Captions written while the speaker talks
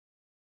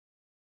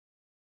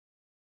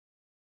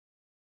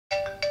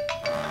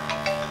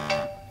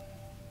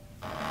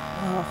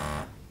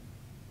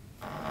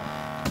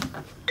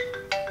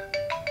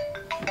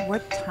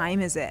What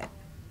time is it?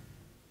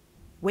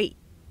 Wait,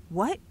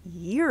 what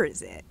year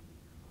is it?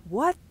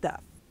 What the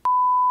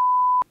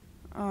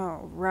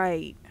Oh,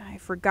 right. I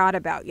forgot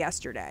about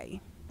yesterday.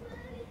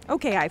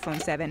 Okay,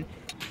 iPhone 7.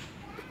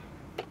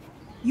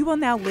 You will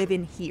now live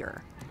in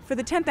here. For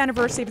the 10th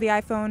anniversary of the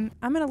iPhone,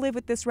 I'm going to live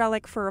with this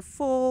relic for a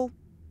full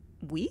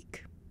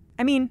week?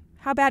 I mean,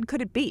 how bad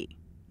could it be?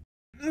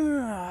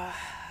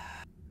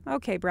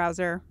 Okay,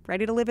 browser.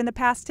 Ready to live in the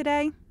past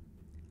today?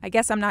 I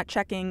guess I'm not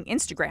checking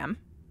Instagram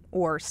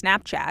or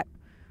Snapchat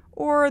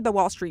or the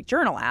Wall Street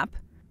Journal app,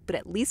 but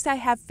at least I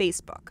have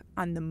Facebook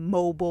on the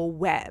mobile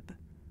web.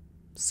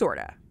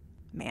 Sorta.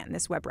 Man,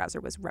 this web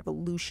browser was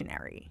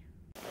revolutionary.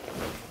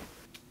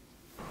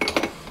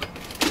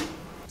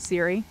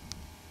 Siri?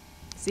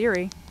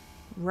 Siri?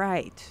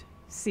 Right.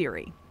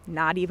 Siri.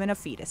 Not even a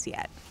fetus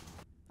yet.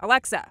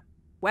 Alexa,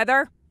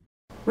 weather?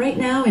 Right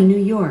now in New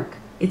York,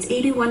 it's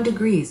 81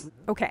 degrees.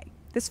 Okay,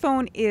 this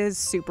phone is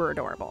super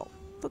adorable.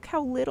 Look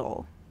how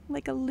little.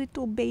 Like a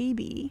little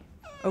baby.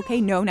 Okay,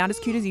 no, not as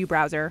cute as you,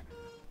 browser.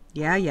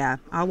 Yeah,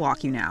 I'll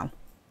walk you now.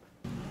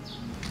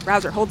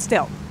 Browser, hold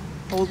still.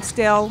 Hold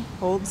still,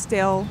 hold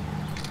still.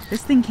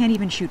 This thing can't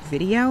even shoot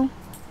video?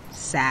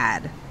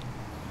 Sad.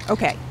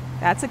 Okay,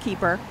 that's a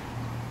keeper.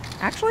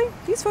 Actually,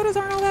 these photos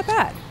aren't all that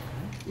bad.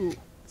 Ooh,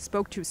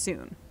 spoke too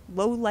soon.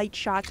 Low light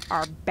shots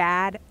are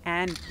bad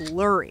and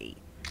blurry.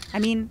 I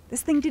mean,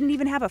 this thing didn't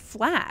even have a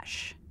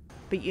flash.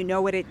 But you know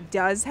what it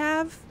does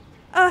have?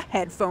 A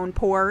headphone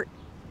port.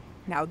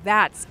 Now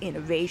that's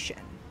innovation.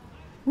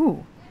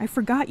 Ooh, I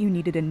forgot you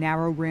needed a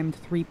narrow-rimmed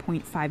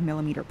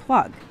 3.5mm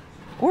plug.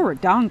 Or a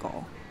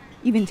dongle.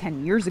 Even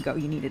 10 years ago,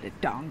 you needed a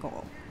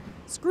dongle.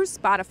 Screw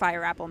Spotify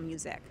or Apple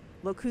Music.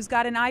 Look who's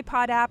got an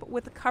iPod app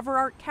with a cover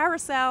art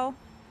carousel.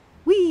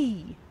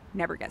 Whee!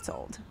 Never gets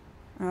old.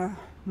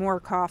 More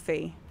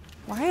coffee.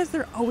 Why is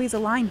there always a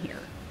line here?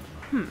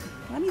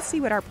 Let me see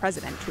what our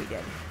president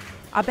tweeted.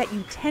 I'll bet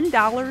you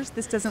 $10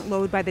 this doesn't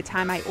load by the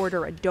time I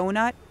order a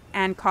donut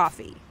and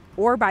coffee.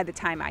 Or by the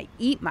time I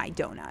eat my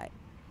donut.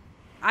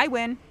 I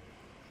win.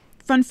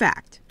 Fun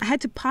fact, I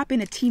had to pop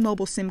in a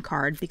T-Mobile SIM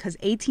card because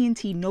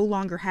AT&T no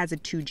longer has a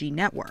 2G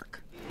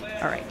network.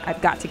 All right, I've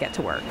got to get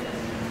to work.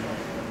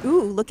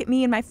 Ooh, look at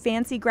me and my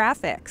fancy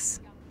graphics.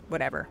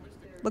 Whatever.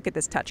 Look at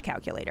this touch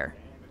calculator.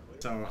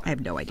 I have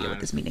no idea what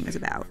this meeting is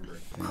about.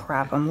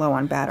 Crap, I'm low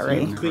on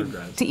battery.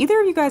 Do either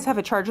of you guys have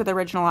a charge of the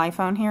original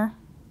iPhone here?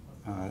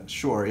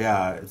 Sure,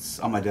 yeah. It's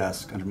on my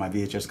desk under my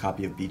VHS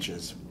copy of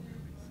Beaches.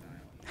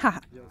 Ha!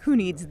 Who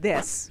needs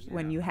this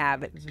when you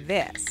have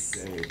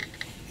this?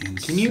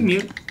 Can you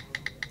mute?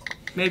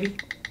 Maybe?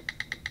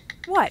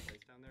 What?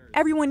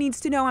 Everyone needs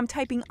to know I'm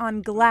typing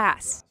on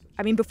glass.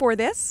 I mean, before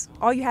this,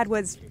 all you had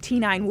was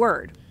T9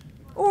 Word.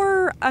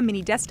 Or a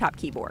mini desktop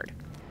keyboard.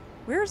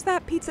 Where's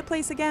that pizza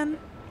place again?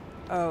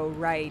 Oh,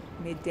 right.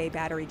 Midday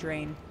battery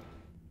drain.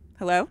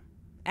 Hello?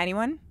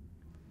 Anyone?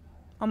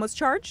 Almost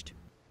charged?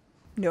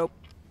 Nope.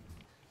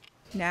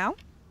 Now?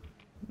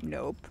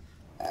 Nope.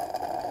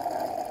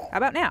 How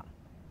about now?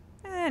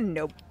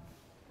 Nope.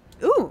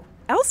 Ooh,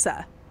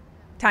 Elsa.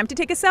 Time to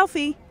take a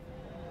selfie.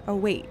 Oh,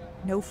 wait.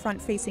 No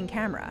front-facing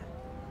camera.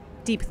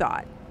 Deep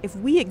thought. If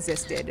we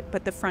existed,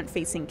 but the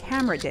front-facing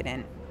camera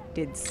didn't,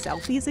 did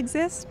selfies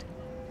exist?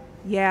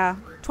 Yeah,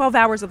 12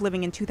 hours of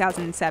living in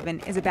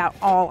 2007 is about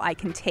all I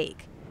can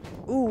take.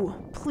 Ooh,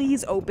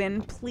 please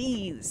open,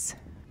 please.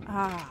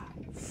 Ah,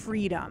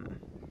 freedom.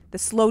 The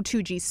slow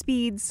 2G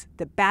speeds,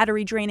 the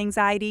battery drain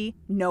anxiety,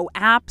 no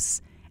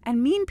apps,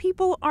 and mean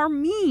people are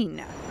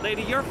mean.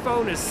 Lady, your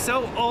phone is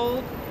so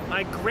old,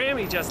 my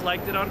Grammy just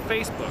liked it on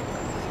Facebook.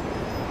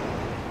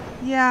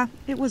 Yeah,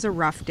 it was a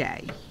rough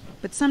day.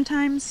 But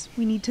sometimes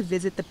we need to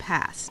visit the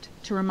past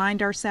to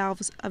remind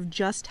ourselves of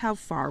just how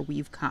far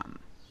we've come.